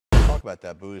talk about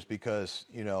that, Booz, because,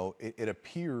 it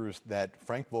appears that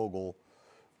Frank Vogel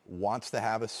wants to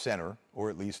have a center, or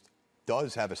at least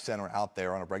does have a center out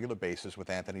there on a regular basis with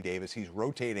Anthony Davis. He's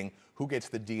rotating who gets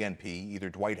the DNP, either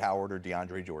Dwight Howard or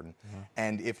DeAndre Jordan.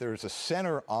 And if there's a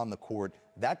center on the court,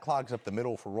 that clogs up the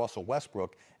middle for Russell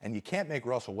Westbrook, and you can't make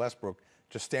Russell Westbrook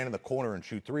just stand in the corner and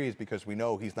shoot threes because we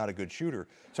know he's not a good shooter.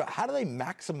 So how do they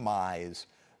maximize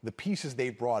the pieces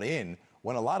they've brought in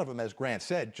when a lot of them, as Grant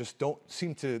said, just don't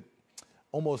seem to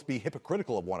almost be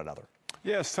hypocritical of one another?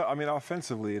 Yeah, it's tough. I mean,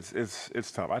 offensively,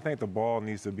 it's tough. I think the ball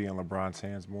needs to be in LeBron's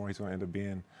hands more. He's going to end up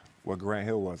being what Grant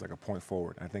Hill was, like a point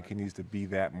forward. I think he needs to be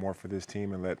that more for this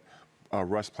team and let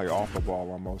Russ play off the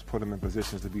ball almost, put him in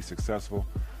positions to be successful.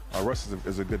 Russ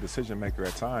is a good decision maker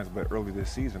at times, but early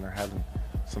this season they're having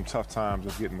some tough times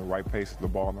of getting the right pace, the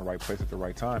ball in the right place at the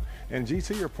right time. And G,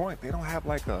 to your point, they don't have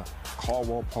like a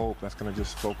Caldwell Pope that's going to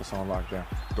just focus on lockdown.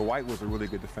 Dwight was a really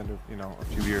good defender, a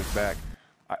few years back.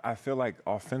 I feel like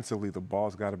offensively the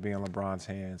ball's got to be in LeBron's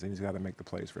hands, and he's got to make the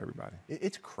plays for everybody.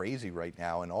 It's crazy right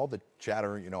now, and all the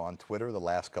chatter, on Twitter the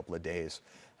last couple of days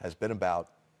has been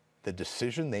about the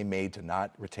decision they made to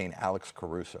not retain Alex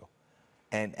Caruso.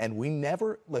 And we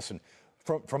never, listen,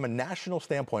 from a national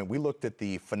standpoint, we looked at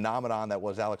the phenomenon that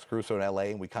was Alex Caruso in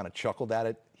L.A., and we kind of chuckled at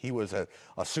it. He was a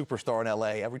superstar in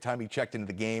L.A. Every time he checked into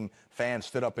the game, fans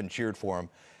stood up and cheered for him.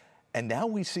 And now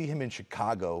we see him in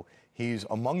Chicago. He's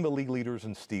among the league leaders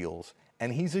in steals,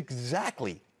 and he's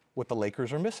exactly what the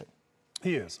Lakers are missing.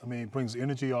 He is. I mean, he brings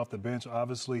energy off the bench.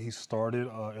 Obviously, he started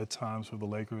at times for the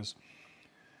Lakers.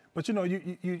 But,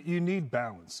 you need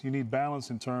balance. You need balance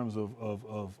in terms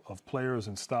of players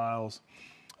and styles.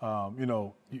 A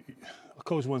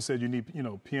coach once said you need,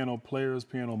 piano players,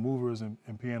 piano movers, and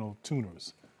piano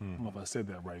tuners. I don't know if I said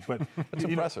that right, but that's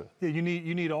impressive. You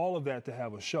need all of that to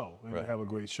have a show and to have a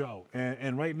great show.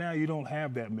 And right now you don't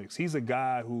have that mix. He's a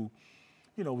guy who,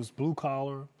 was blue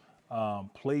collar,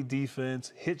 played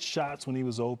defense, hit shots when he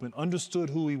was open, understood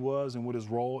who he was and what his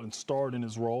role, and starred in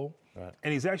his role. Right.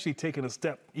 And he's actually taken a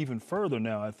step even further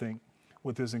now, I think,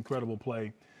 with his incredible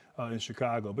play in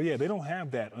Chicago. But yeah, they don't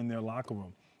have that in their locker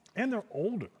room, and they're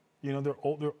older.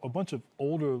 They're a bunch of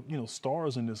older,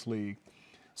 stars in this league.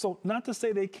 So not to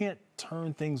say they can't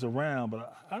turn things around,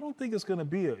 but I don't think it's going to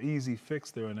be an easy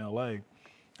fix there in L.A.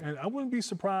 And I wouldn't be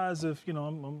surprised if,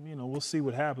 we'll see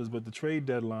what happens. But the trade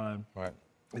deadline,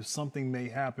 if something may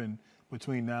happen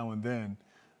between now and then,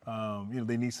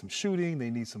 they need some shooting, they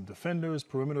need some defenders,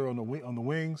 perimeter on the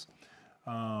wings,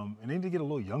 and they need to get a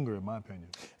little younger, in my opinion.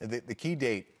 The key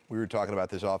date, we were talking about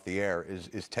this off the air,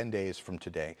 is 10 days from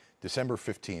today, December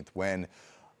 15th, when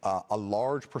a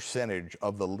large percentage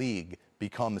of the league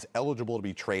becomes eligible to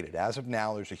be traded. As of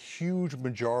now, there's a huge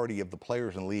majority of the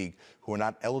players in the league who are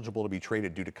not eligible to be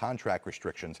traded due to contract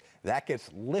restrictions. That gets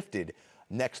lifted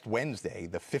next Wednesday,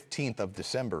 the 15th of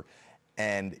December.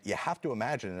 And you have to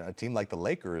imagine a team like the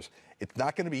Lakers, it's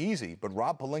not going to be easy, but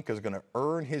Rob Pelinka is going to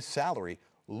earn his salary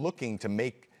looking to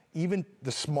make even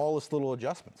the smallest little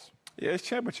adjustments. Yeah, it's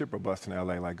championship or bust in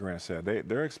L.A., like Grant said.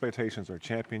 Their expectations are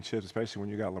championships, especially when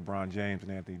you got LeBron James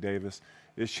and Anthony Davis.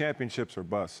 It's championships or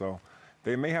bust. So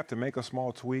they may have to make a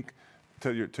small tweak.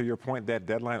 To your point, that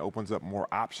deadline opens up more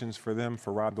options for them,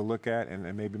 for Rob to look at, and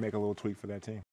maybe make a little tweak for that team.